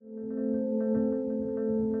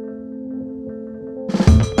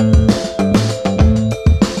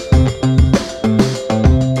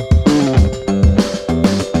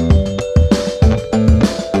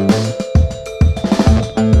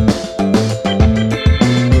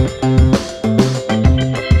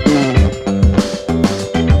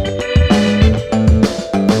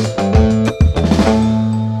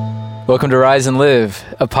Welcome to Rise and Live,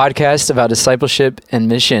 a podcast about discipleship and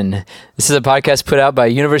mission. This is a podcast put out by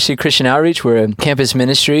University Christian Outreach. We're a campus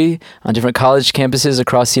ministry on different college campuses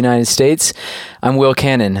across the United States. I'm Will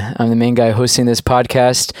Cannon. I'm the main guy hosting this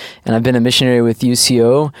podcast, and I've been a missionary with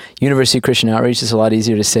UCO, University Christian Outreach. It's a lot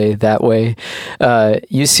easier to say that way.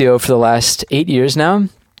 UCO for the last 8 years now,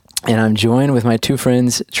 and I'm joined with my two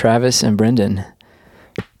friends, Travis and Brendan.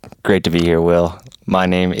 Great to be here, Will. My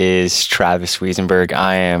name is Travis Wiesenberg.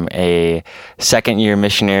 I am a second-year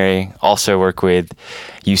missionary, also work with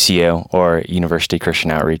UCO, or University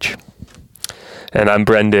Christian Outreach. And I'm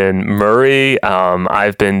Brendan Murray.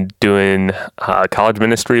 I've been doing college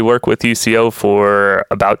ministry work with UCO for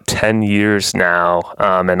about 10 years now,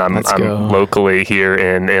 and I'm locally here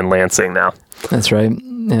in Lansing now. That's right.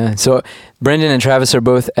 Yeah. So Brendan and Travis are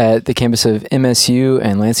both at the campus of MSU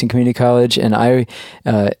and Lansing Community College, and I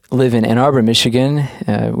live in Ann Arbor, Michigan.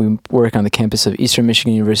 We work on the campus of Eastern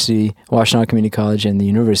Michigan University, Washtenaw Community College, and the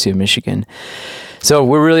University of Michigan. So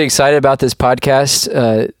we're really excited about this podcast.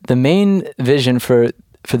 The main vision for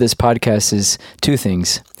this podcast is two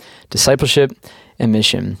things: discipleship and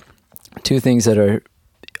mission. Two things that are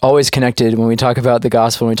always connected when we talk about the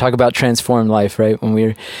gospel, when we talk about transformed life, right? When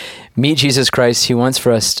we meet Jesus Christ, he wants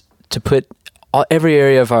for us to put every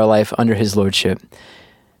area of our life under his lordship.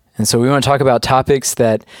 And so we want to talk about topics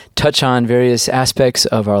that touch on various aspects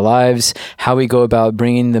of our lives, how we go about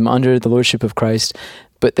bringing them under the lordship of Christ,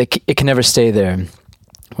 but it can never stay there.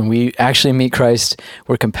 When we actually meet Christ,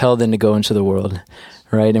 we're compelled then to go into the world,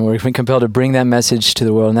 right? And we're compelled to bring that message to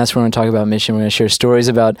the world. And that's where we're going to talk about mission. We're going to share stories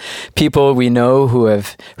about people we know who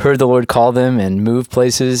have heard the Lord call them and move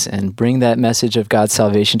places and bring that message of God's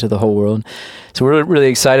salvation to the whole world. So we're really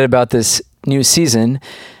excited about this new season.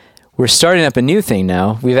 We're starting up a new thing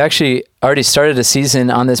now. We've actually already started a season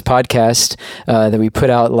on this podcast that we put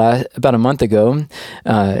out about a month ago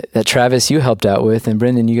that Travis, you helped out with, and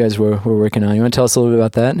Brendan, you guys were working on. You want to tell us a little bit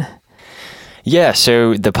about that? Yeah,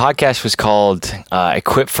 so the podcast was called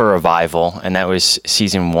Equipped for Revival, and that was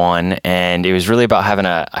season 1, and it was really about having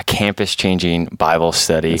a campus-changing Bible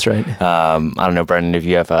study. That's right. I don't know, Brendan, if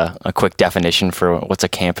you have a quick definition for what's a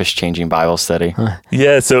campus-changing Bible study.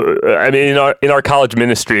 Yeah, so I mean, in our college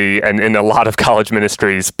ministry, and in a lot of college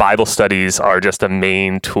ministries, Bible studies are just a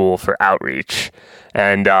main tool for outreach.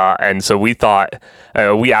 And so we thought,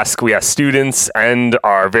 we ask students and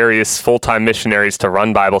our various full-time missionaries to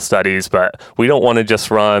run Bible studies, but we don't want to just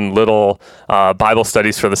run little Bible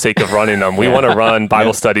studies for the sake of running them. We want to run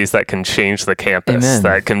Bible studies that can change the campus, Amen.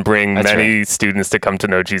 that can bring many students to come to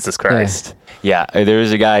know Jesus Christ. Yeah, there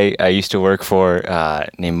was a guy I used to work for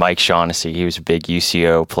named Mike Shaughnessy. He was a big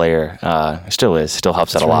UCO player, still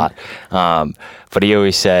helps out a lot. But he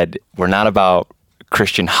always said, we're not about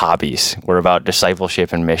Christian hobbies. We're about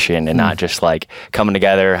discipleship and mission, and not just like coming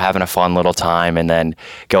together, having a fun little time, and then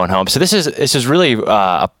going home. So this is really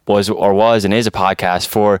was and is a podcast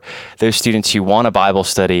for those students who want a Bible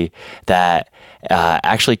study that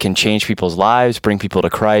actually can change people's lives, bring people to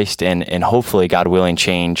Christ, and hopefully, God willing,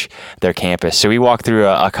 change their campus. So we walk through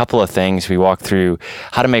a couple of things. We walk through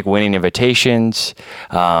how to make winning invitations,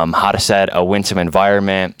 how to set a winsome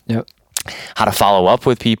environment, how to follow up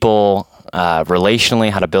with people, relationally,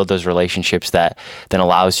 how to build those relationships that then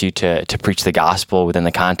allows you to preach the gospel within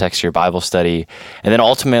the context of your Bible study. And then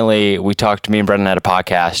ultimately, me and Brendan had a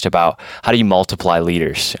podcast about how do you multiply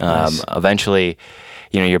leaders. Nice. Eventually,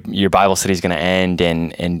 your Bible study is going to end,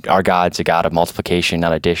 and our God's a God of multiplication,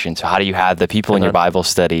 not addition. So how do you have the people in your Bible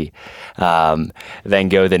study then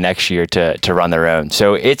go the next year to run their own?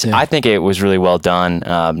 So I think it was really well done,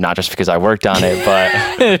 not just because I worked on it, but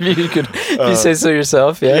if you say so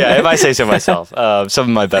yourself, yeah, if I say so myself, some of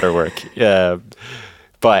my better work.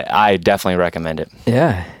 But I definitely recommend it.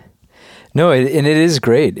 Yeah, no, and it is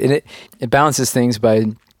great, and it balances things by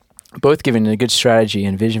both giving a good strategy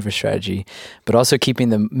and vision for strategy, but also keeping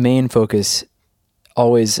the main focus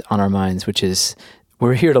always on our minds, which is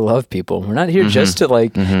we're here to love people. We're not here just to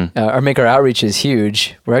or make our outreaches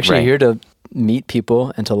huge. We're actually here to meet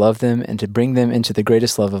people and to love them and to bring them into the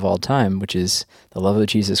greatest love of all time, which is the love of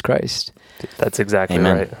Jesus Christ. That's exactly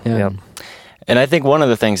Amen. Right. Yeah. Yep. And I think one of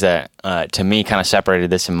the things that, to me, kind of separated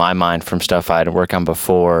this in my mind from stuff I had worked on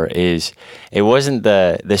before is it wasn't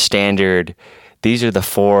the standard, these are the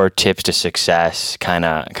 4 tips to success kind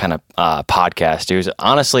of podcast. It was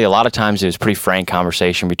honestly, a lot of times it was pretty frank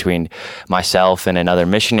conversation between myself and another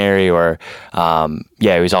missionary, or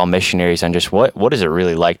it was all missionaries on just what does it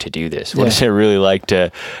really like to do this? What does it really like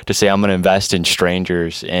to say I'm going to invest in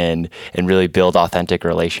strangers and really build authentic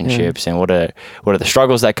relationships, and what are the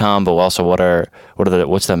struggles that come, but also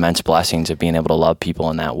what's the immense blessings of being able to love people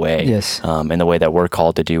in that way, in the way that we're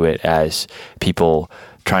called to do it as people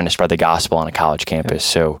trying to spread the gospel on a college campus.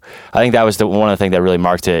 So I think that was one of the things that really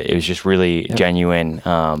marked it. It was just really genuine,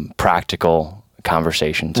 practical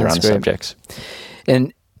conversations around the subjects.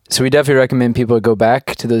 And so we definitely recommend people go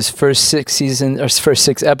back to those first 6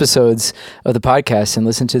 episodes of the podcast and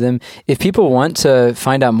listen to them. If people want to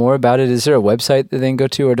find out more about it, is there a website that they can go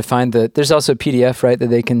to, or to find there's also a PDF, right, that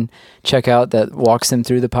they can check out that walks them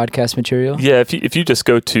through the podcast material? Yeah, if you just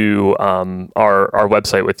go to our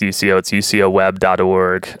website with UCO, it's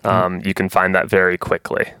ucoweb.org. You can find that very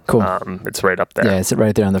quickly. Cool. It's right up there. Yeah, it's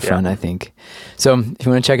right there on the front, I think. So if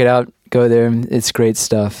you want to check it out, go there. It's great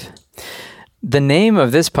stuff. The name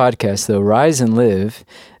of this podcast, though, Rise and Live,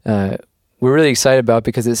 we're really excited about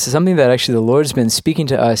because it's something that actually the Lord's been speaking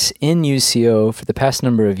to us in UCO for the past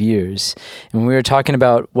number of years. And when we were talking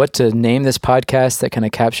about what to name this podcast that kind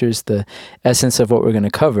of captures the essence of what we're going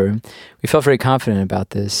to cover, we felt very confident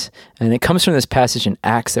about this. And it comes from this passage in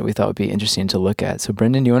Acts that we thought would be interesting to look at. So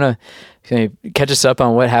Brendan, do you want to catch us up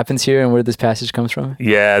on what happens here and where this passage comes from?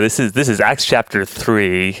 Yeah, this is Acts chapter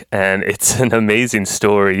 3, and it's an amazing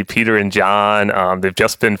story. Peter and John, they've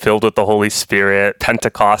just been filled with the Holy Spirit.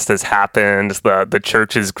 Pentecost has happened. The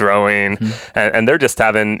church is growing, and they're just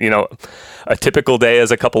having, a typical day as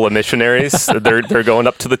a couple of missionaries. They're going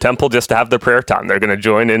up to the temple just to have their prayer time. They're going to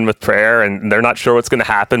join in with prayer, and they're not sure what's going to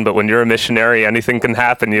happen. But when you're a missionary, anything can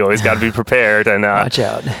happen. You always got to be prepared. And watch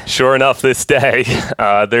out. Sure enough, this day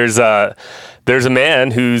there's a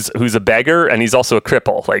man who's a beggar, and he's also a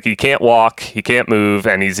cripple. Like, he can't walk, he can't move,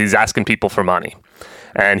 and he's asking people for money.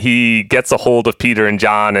 And he gets a hold of Peter and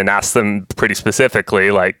John and asks them pretty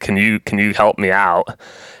specifically, like, can you help me out?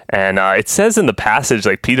 And it says in the passage,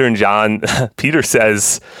 like, Peter and John, Peter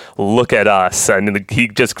says, look at us. And he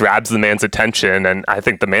just grabs the man's attention. And I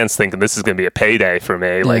think the man's thinking, this is going to be a payday for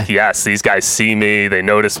me. Yeah. Like, yes, these guys see me. They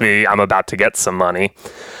notice me. I'm about to get some money.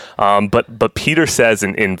 But Peter says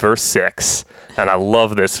in verse 6, and I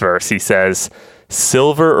love this verse, he says,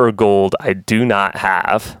 silver or gold I do not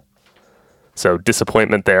have. So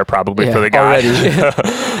disappointment there probably for the guy.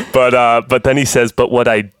 But then he says, but what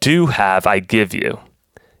I do have, I give you.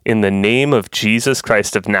 In the name of Jesus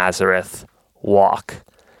Christ of Nazareth, walk.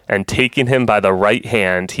 And taking him by the right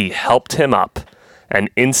hand, he helped him up. And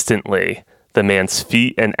instantly, the man's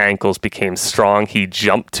feet and ankles became strong. He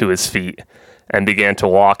jumped to his feet and began to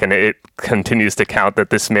walk. And it continues to count that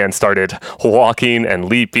this man started walking and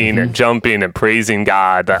leaping and jumping and praising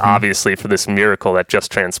God, obviously, for this miracle that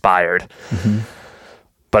just transpired.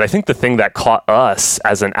 But I think the thing that caught us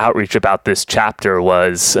as an outreach about this chapter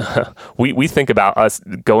was we think about us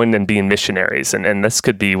going and being missionaries. And this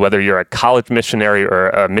could be whether you're a college missionary or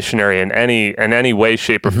a missionary in any way,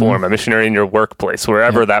 shape, or form, a missionary in your workplace,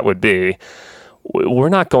 wherever that would be. We're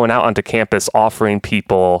not going out onto campus offering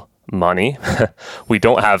people money. We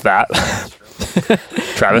don't have that.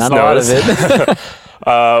 Travis not knows. A lot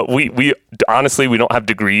of it. We honestly, we don't have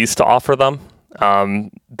degrees to offer them.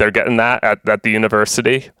 They're getting that at the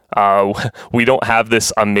university. We don't have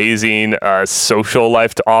this amazing social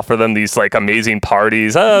life to offer them, these like amazing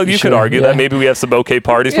parties. You could argue that maybe we have some okay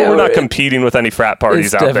parties, but we're not competing with any frat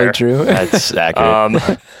parties out there. It's definitely true. That's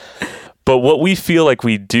accurate. But what we feel like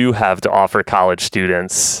we do have to offer college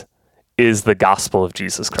students is the gospel of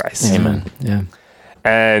Jesus Christ. Amen. Yeah.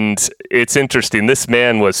 And it's interesting. This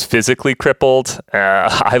man was physically crippled.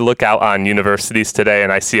 I look out on universities today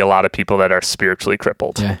and I see a lot of people that are spiritually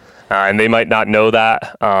crippled. Yeah. And they might not know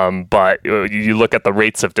that, but you look at the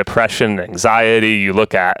rates of depression, anxiety, you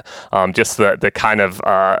look at just the kind of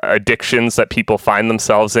addictions that people find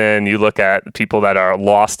themselves in, you look at people that are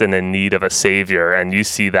lost and in need of a savior, and you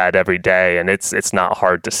see that every day, and it's not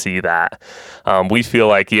hard to see that. We feel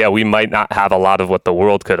like, we might not have a lot of what the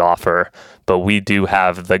world could offer, but we do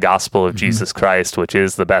have the gospel of Jesus Christ, which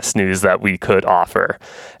is the best news that we could offer.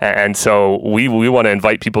 And so we want to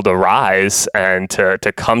invite people to rise and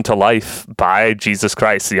to come to life by Jesus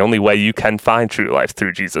Christ, the only way you can find true life,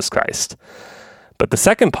 through Jesus Christ. But the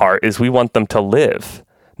second part is we want them to live,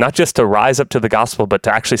 not just to rise up to the gospel, but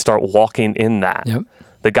to actually start walking in that. Yep.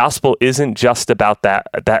 The gospel isn't just about that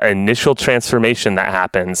initial transformation that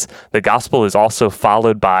happens. The gospel is also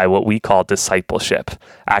followed by what we call discipleship,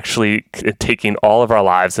 actually taking all of our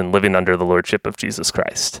lives and living under the lordship of Jesus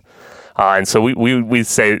Christ. And so we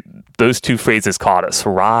say those two phrases caught us: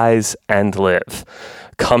 rise and live.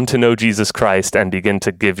 Come to know Jesus Christ and begin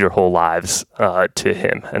to give your whole lives to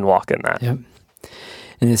him and walk in that. Yep.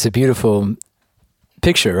 And it's a beautiful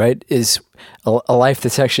picture, right? Is a life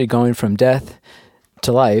that's actually going from death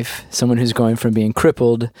to life, someone who's going from being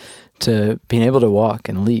crippled to being able to walk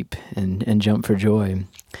and leap and jump for joy.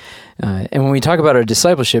 And when we talk about our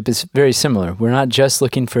discipleship, it's very similar. We're not just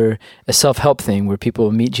looking for a self-help thing where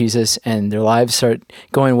people meet Jesus and their lives start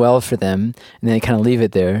going well for them and they kind of leave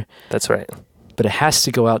it there. That's right. But it has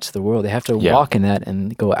to go out to the world. They have to walk in that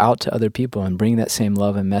and go out to other people and bring that same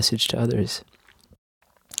love and message to others.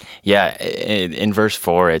 Yeah, in verse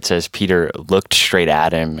 4, it says Peter looked straight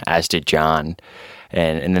at him, as did John.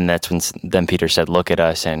 And then that's when then Peter said, look at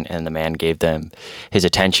us, and the man gave them his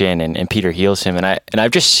attention, and Peter heals him. And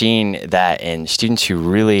I've just seen that in students who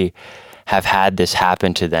really have had this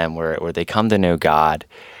happen to them, where they come to know God,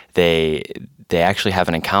 they actually have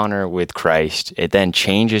an encounter with Christ. It then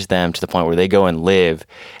changes them to the point where they go and live,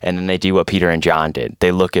 and then they do what Peter and John did.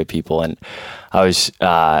 They look at people. And I was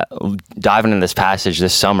diving in this passage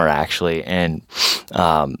this summer, actually, and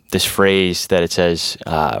this phrase that it says,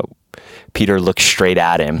 Peter looked straight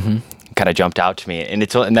at him, kind of jumped out to me. And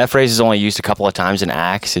that phrase is only used a couple of times in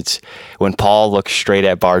Acts. It's when Paul looks straight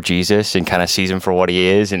at Bar Jesus and kind of sees him for what he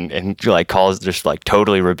is, and like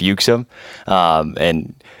totally rebukes him,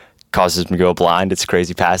 and causes him to go blind. It's a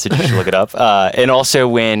crazy passage. You should look it up. And also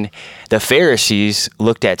when the Pharisees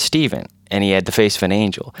looked at Stephen and he had the face of an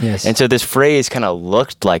angel. Yes. And so this phrase kind of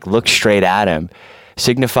looked straight at him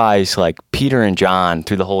signifies like Peter and John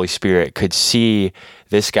through the Holy Spirit could see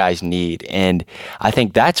this guy's need. And I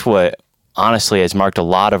think that's what honestly has marked a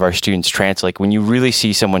lot of our students like when you really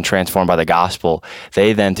see someone transformed by the gospel,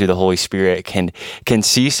 they then through the Holy Spirit can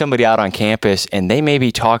see somebody out on campus and they may be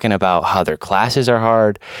talking about how their classes are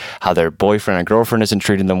hard, how their boyfriend or girlfriend isn't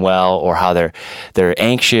treating them well, or how they're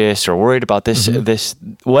anxious or worried about this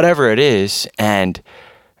whatever it is. And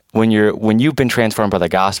when you've been transformed by the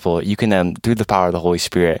gospel, you can then, through the power of the Holy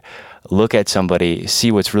Spirit, look at somebody,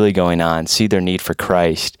 see what's really going on, see their need for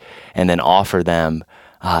Christ, and then offer them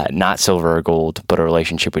not silver or gold, but a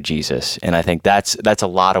relationship with Jesus. And I think that's a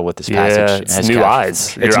lot of what this passage has. It's new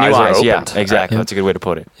eyes. It's Your new eyes eyes. are Yeah, opened. exactly. That's a good way to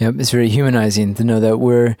put it. Yep, it's very humanizing to know that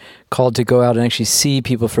we're called to go out and actually see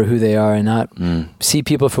people for who they are and not see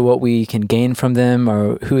people for what we can gain from them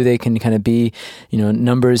or who they can kind of be,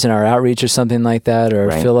 numbers in our outreach or something like that,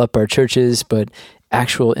 or fill up our churches, but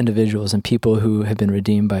actual individuals and people who have been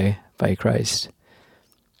redeemed by Christ.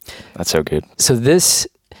 That's so good. So this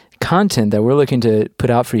content that we're looking to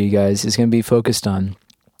put out for you guys is going to be focused on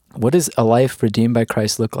what does a life redeemed by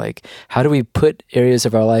Christ look like? How do we put areas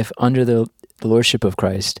of our life under the lordship of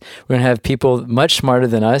Christ? We're going to have people much smarter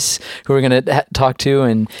than us who we're going to talk to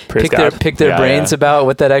and pick their brains about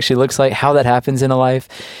what that actually looks like, how that happens in a life.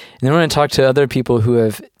 And then we're going to talk to other people who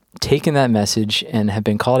have taken that message and have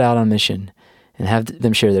been called out on mission, and have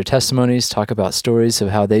them share their testimonies, talk about stories of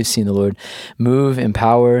how they've seen the Lord move in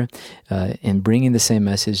power in bringing the same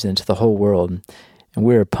message into the whole world. And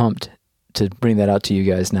we're pumped to bring that out to you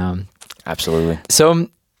guys now. Absolutely. So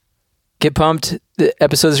get pumped. The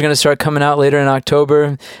episodes are going to start coming out later in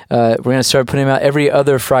October. We're going to start putting them out every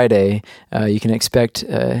other Friday. You can expect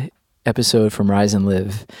episode from Rise and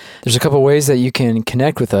Live. There's a couple ways that you can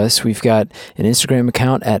connect with us. We've got an Instagram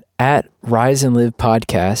account at Rise and Live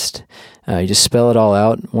Podcast. You just spell it all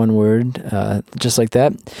out, one word, just like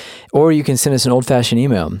that. Or you can send us an old-fashioned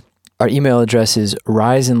email. Our email address is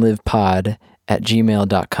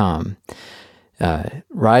riseandlivepod@gmail.com.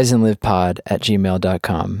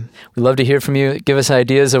 riseandlivepod@gmail.com. We'd love to hear from you. Give us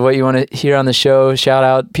ideas of what you want to hear on the show. Shout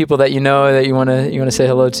out people that you know that you want to say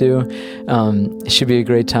hello to. It should be a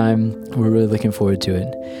great time. We're really looking forward to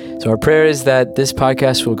it. So our prayer is that this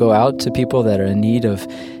podcast will go out to people that are in need of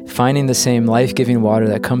finding the same life-giving water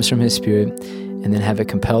that comes from His Spirit, and then have it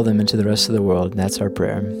compel them into the rest of the world. And that's our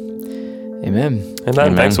prayer. Amen.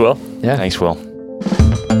 Amen. Thanks, Will. Yeah. Thanks, Will.